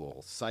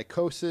Mexicools.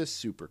 Psychosis,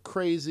 super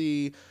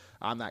crazy.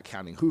 I'm not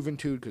counting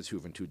Juventud because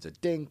Juventude's a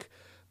dink.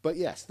 But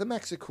yes, the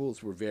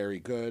Mexicools were very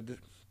good.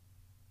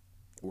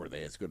 Were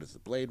they as good as the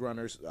Blade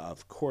Runners?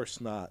 Of course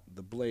not.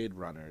 The Blade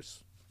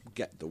Runners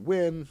get the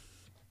win.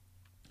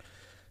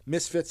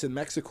 Misfits and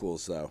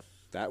Mexicools, though.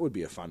 That would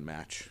be a fun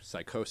match.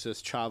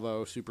 Psychosis,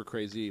 Chavo, super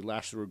crazy.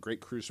 Last year, a great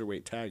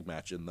cruiserweight tag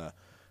match in the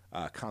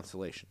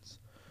Constellations.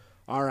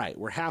 All right,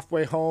 we're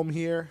halfway home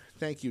here.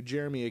 Thank you,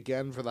 Jeremy,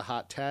 again for the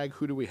hot tag.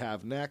 Who do we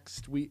have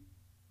next?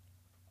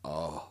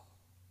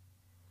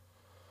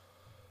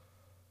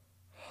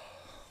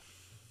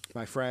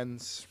 My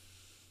friends.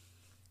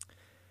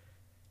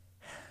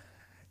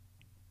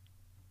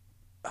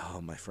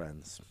 My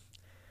friends.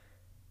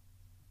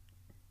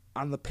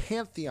 On the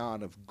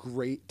pantheon of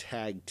great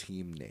tag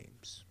team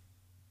names.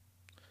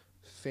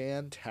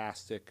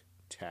 Fantastic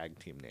tag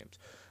team names.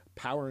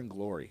 Power and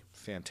Glory,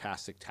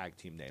 fantastic tag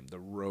team name. The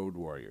Road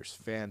Warriors,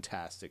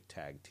 fantastic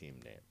tag team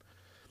name.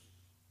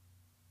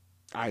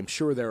 I'm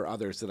sure there are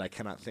others that I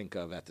cannot think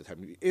of at the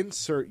time.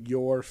 Insert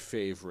your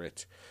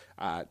favorite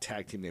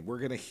tag team name. We're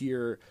going to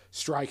hear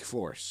Strike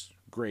Force,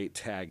 great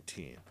tag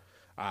team.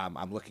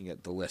 I'm looking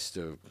at the list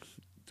of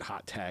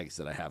hot tags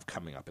that I have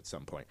coming up at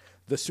some point.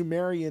 The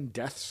Sumerian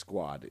Death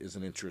Squad is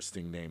an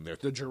interesting name there.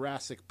 The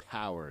Jurassic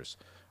Powers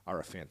are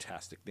a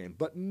fantastic name,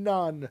 but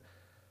none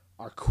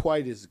are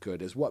quite as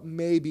good as what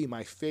may be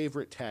my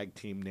favorite tag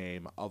team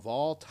name of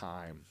all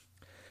time.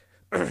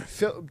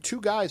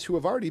 Two guys who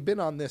have already been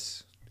on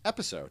this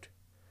episode.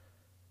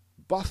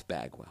 Buff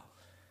Bagwell,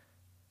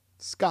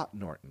 Scott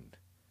Norton,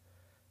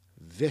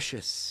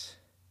 Vicious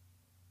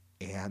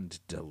and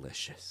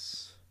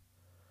Delicious.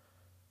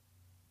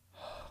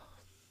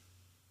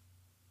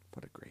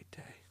 What a great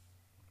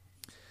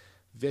day.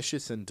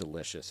 Vicious and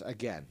Delicious.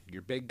 Again,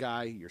 your big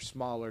guy, your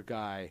smaller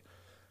guy,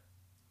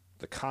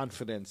 the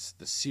confidence,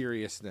 the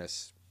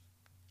seriousness,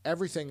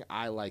 everything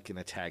I like in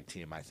a tag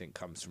team, I think,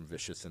 comes from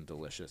Vicious and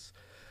Delicious.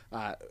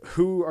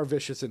 Who are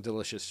Vicious and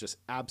Delicious just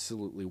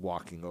absolutely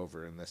walking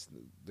over in this?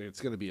 It's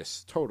going to be a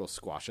total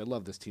squash. I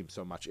love this team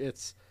so much.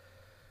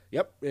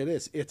 Yep, it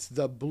is. It's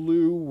the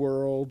Blue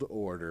World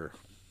Order.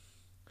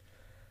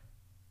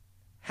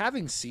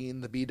 Having seen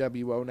the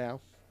BWO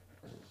now,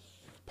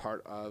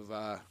 part of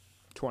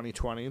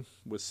 2020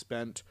 was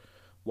spent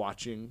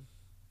watching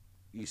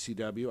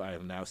ECW. I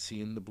have now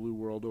seen the Blue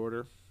World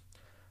Order.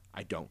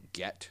 I don't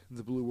get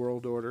the Blue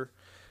World Order.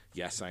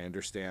 Yes, I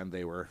understand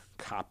they were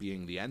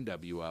copying the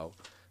NWO,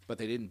 but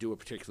they didn't do a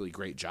particularly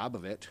great job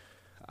of it.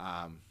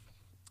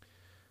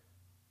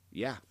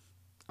 Yeah,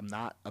 I'm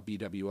not a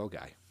BWO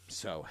guy,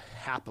 so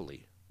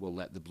happily we'll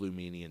let the Blue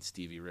Meanie and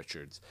Stevie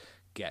Richards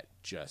get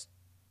just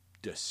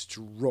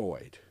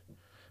destroyed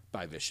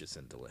by Vicious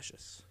and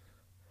Delicious.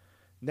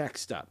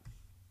 Next up,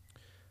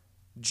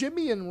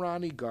 Jimmy and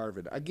Ronnie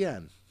Garvin.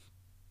 Again,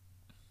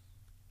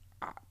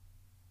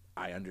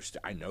 I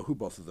understand. I know who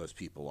both of those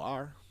people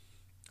are.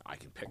 I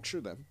can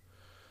picture them.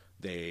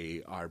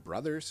 They are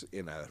brothers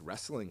in a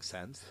wrestling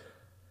sense,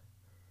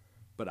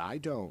 but I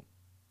don't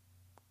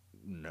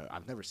know.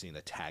 I've never seen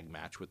a tag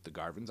match with the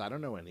Garvins. I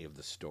don't know any of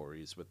the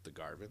stories with the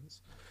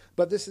Garvins.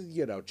 But this is,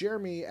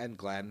 Jeremy and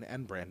Glenn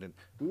and Brandon,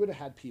 we would have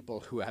had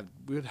people we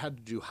would have had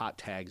to do hot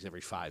tags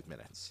every 5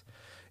 minutes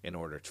in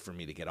order for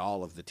me to get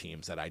all of the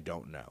teams that I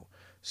don't know.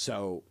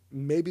 So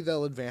maybe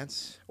they'll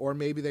advance, or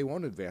maybe they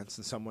won't advance,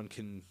 and someone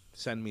can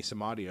send me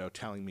some audio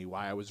telling me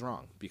why I was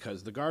wrong.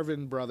 Because the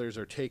Garvin brothers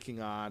are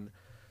taking on,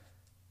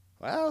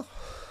 well,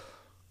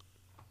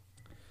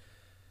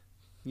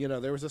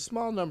 there was a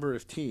small number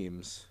of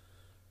teams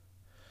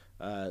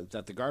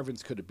that the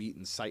Garvins could have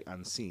beaten sight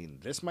unseen.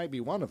 This might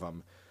be one of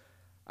them.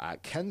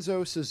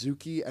 Kenzo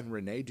Suzuki and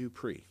Rene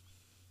Dupree.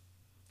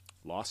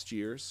 Lost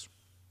years.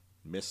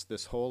 Missed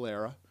this whole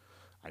era.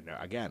 I know,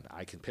 again,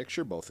 I can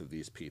picture both of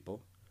these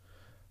people,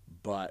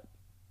 but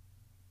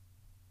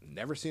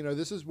never seen.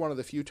 This is one of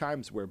the few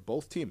times where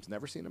both teams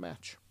never seen a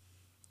match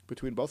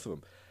between both of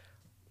them.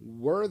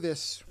 Were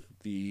this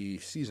the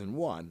season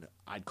 1,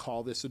 I'd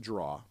call this a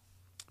draw.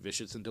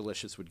 Vicious and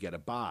Delicious would get a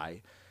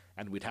bye,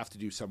 and we'd have to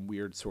do some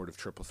weird sort of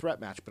triple threat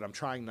match, but I'm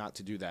trying not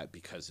to do that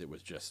because it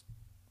was just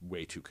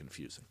way too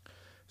confusing.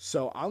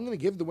 So I'm going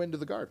to give the win to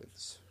the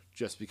Garvins,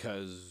 just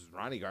because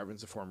Ronnie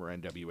Garvin's a former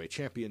NWA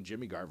champion,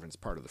 Jimmy Garvin's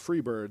part of the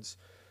Freebirds,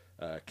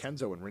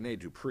 Kenzo and Rene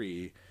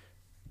Dupree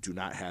do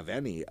not have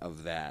any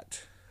of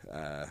that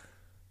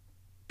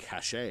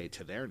cachet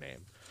to their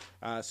name.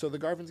 So the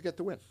Garvins get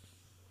the win.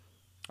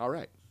 All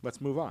right,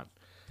 let's move on.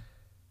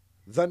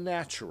 The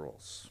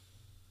Naturals.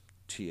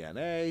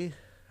 TNA,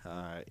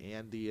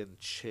 Andy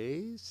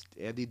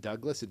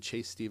Douglas and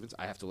Chase Stevens.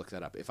 I have to look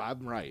that up. If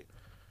I'm right,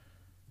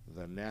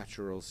 the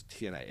Naturals,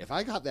 TNA. If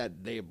I got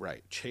that name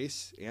right,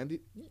 Andy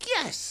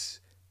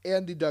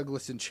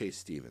Douglas and Chase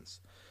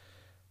Stevens.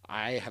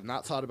 I have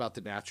not thought about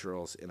the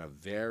Naturals in a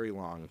very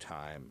long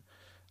time.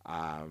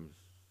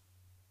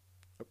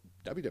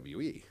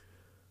 WWE.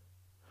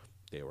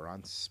 They were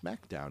on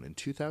SmackDown in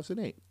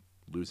 2008,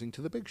 losing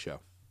to the Big Show.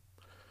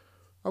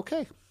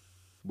 Okay.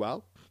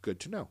 Well, good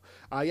to know.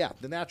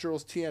 The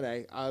Naturals,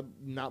 TNA,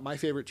 not my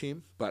favorite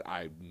team, but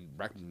I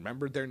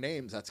remembered their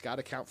names. That's got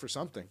to count for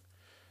something.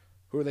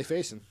 Who are they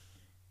facing?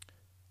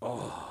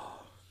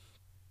 Oh,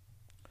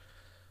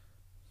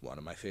 one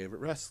of my favorite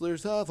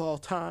wrestlers of all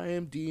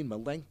time, Dean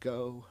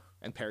Malenko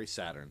and Perry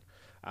Saturn.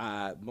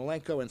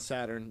 Malenko and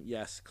Saturn,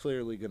 yes,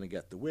 clearly going to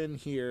get the win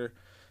here.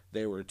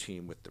 They were a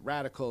team with the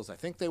Radicals. I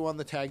think they won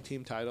the tag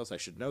team titles. I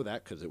should know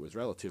that because it was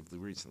relatively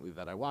recently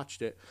that I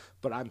watched it.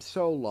 But I'm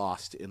so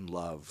lost in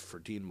love for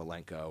Dean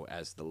Malenko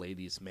as the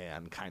ladies'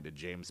 man kind of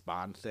James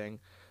Bond thing.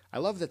 I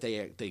love that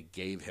they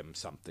gave him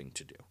something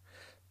to do.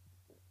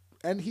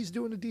 And he's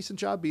doing a decent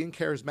job being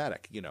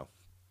charismatic.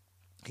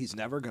 He's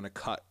never going to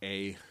cut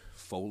a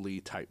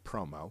Foley-type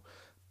promo,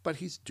 but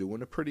he's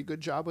doing a pretty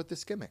good job with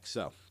this gimmick.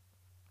 So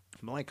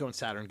Malenko and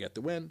Saturn get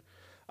the win.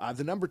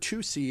 The number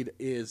 2 seed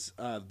is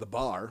The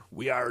Bar.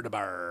 We are The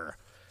Bar.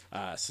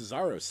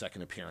 Cesaro's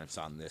second appearance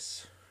on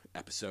this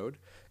episode,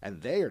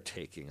 and they are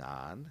taking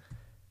on...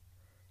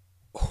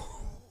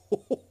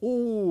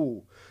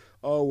 Oh,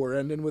 we're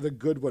ending with a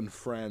good one,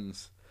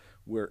 friends.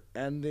 We're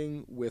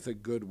ending with a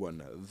good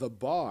one. The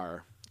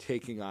Bar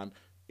taking on,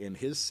 in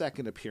his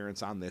second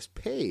appearance on this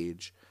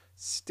page,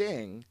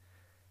 Sting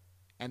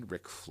and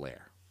Ric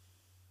Flair.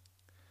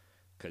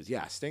 Because,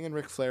 yeah, Sting and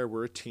Ric Flair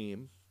were a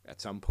team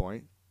at some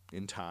point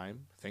in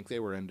time. I think they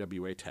were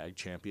NWA Tag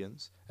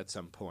Champions at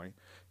some point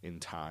in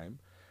time.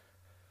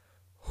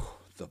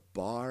 The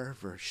Bar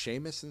versus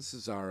Sheamus and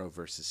Cesaro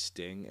versus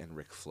Sting and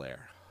Ric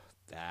Flair.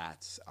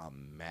 That's a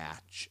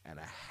match and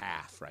a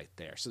half right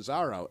there.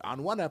 Cesaro,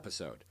 on one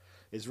episode,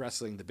 is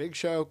wrestling The Big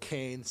Show,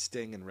 Kane,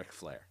 Sting, and Ric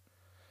Flair.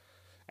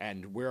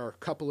 And we're a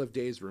couple of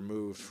days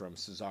removed from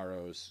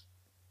Cesaro's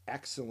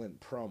excellent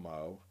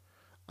promo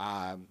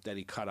that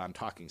he cut on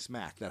Talking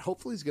Smack that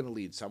hopefully is going to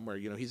lead somewhere.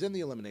 You know, he's in the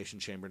Elimination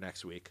Chamber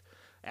next week.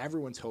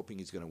 Everyone's hoping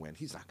he's going to win.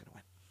 He's not going to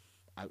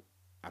win.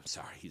 I'm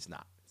sorry, he's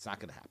not. It's not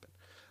going to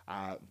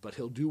happen. But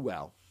he'll do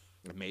well.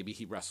 Maybe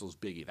he wrestles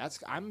Big E.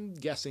 I'm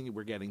guessing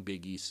we're getting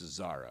Big E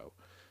Cesaro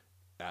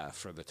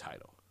for the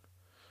title.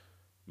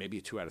 Maybe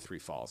a 2 out of 3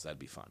 falls. That'd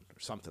be fun. Or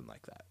something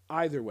like that.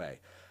 Either way,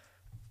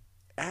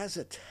 as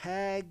a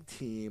tag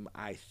team,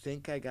 I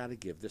think I got to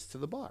give this to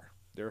The Bar.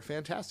 They're a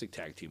fantastic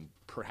tag team.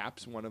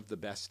 Perhaps one of the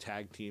best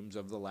tag teams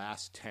of the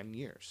last 10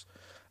 years.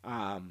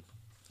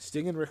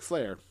 Sting and Ric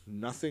Flair,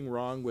 nothing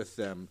wrong with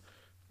them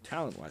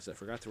talent-wise. I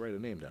forgot to write a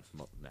name down.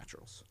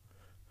 Naturals.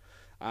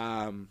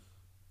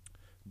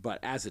 But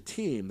as a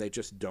team, they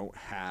just don't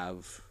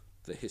have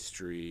the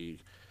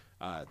history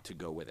to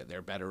go with it.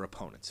 They're better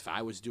opponents. If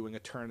I was doing a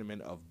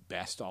tournament of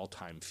best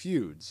all-time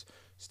feuds,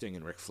 Sting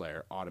and Ric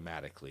Flair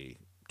automatically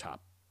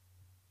top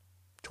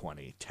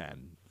 20,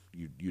 10.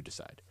 You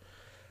decide.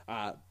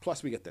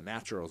 Plus, we get the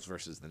Naturals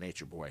versus the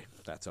Nature Boy.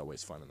 That's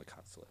always fun in the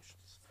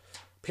Constellations.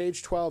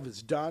 Page 12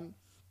 is done.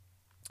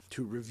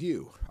 To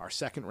review our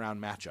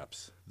second-round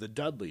matchups, the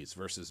Dudleys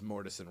versus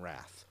Mortis and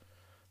Wrath.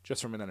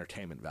 Just from an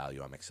entertainment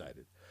value, I'm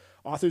excited.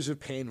 Authors of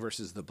Pain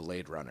versus the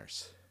Blade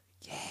Runners.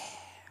 Yeah.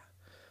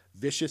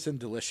 Vicious and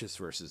Delicious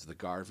versus the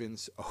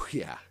Garvins. Oh,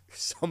 yeah.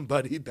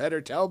 Somebody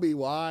better tell me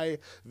why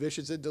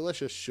Vicious and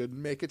Delicious shouldn't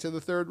make it to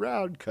the third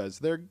round, because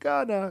they're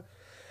gonna.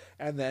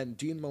 And then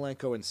Dean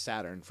Malenko and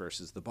Saturn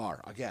versus the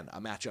Bar. Again,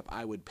 a matchup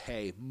I would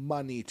pay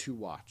money to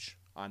watch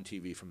on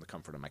TV from the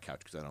comfort of my couch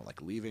because I don't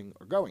like leaving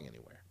or going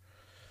anywhere.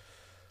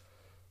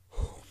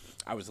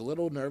 I was a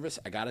little nervous,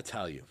 I gotta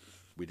tell you.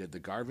 We did the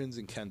Garvins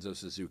and Kenzo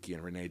Suzuki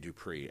and Rene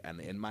Dupree, and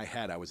in my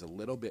head I was a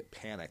little bit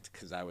panicked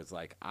because I was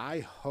like,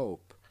 I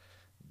hope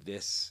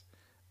this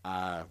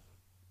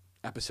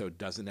episode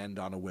doesn't end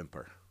on a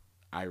whimper.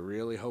 I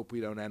really hope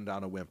we don't end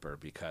on a whimper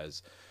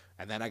because...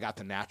 And then I got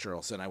the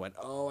Naturals, and I went,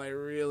 oh, I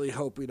really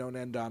hope we don't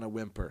end on a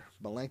whimper.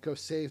 Malenko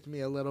saved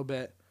me a little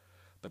bit,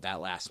 but that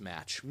last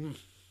match,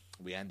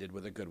 we ended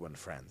with a good one,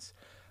 friends.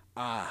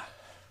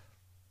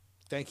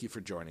 Thank you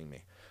for joining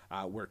me.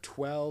 We're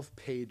 12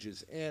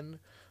 pages in.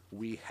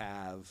 We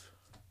have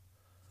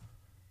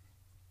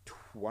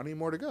 20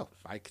 more to go.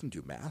 I can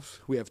do math.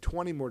 We have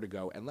 20 more to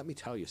go, and let me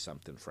tell you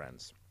something,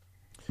 friends.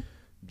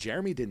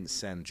 Jeremy didn't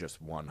send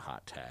just one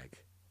hot tag.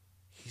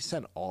 He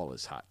sent all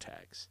his hot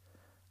tags.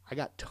 I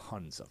got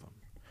tons of them.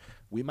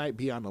 We might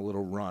be on a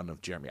little run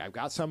of Jeremy. I've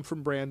got some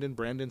from Brandon.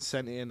 Brandon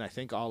sent in, I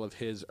think, all of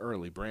his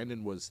early.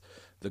 Brandon was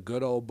the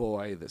good old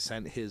boy that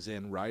sent his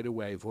in right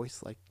away,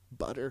 voice like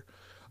butter.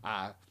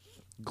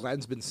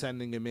 Glenn's been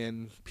sending him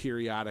in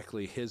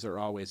periodically. His are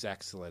always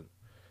excellent.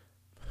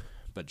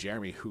 But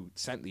Jeremy, who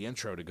sent the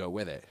intro to go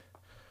with it,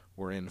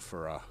 we're in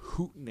for a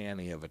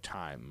hootenanny of a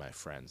time, my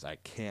friends. I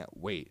can't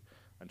wait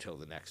until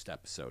the next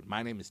episode.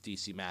 My name is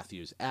DC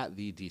Matthews at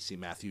the DC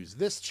Matthews.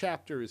 This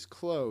chapter is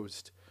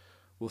closed.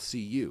 We'll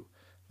see you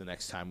the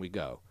next time we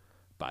go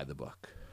by the book.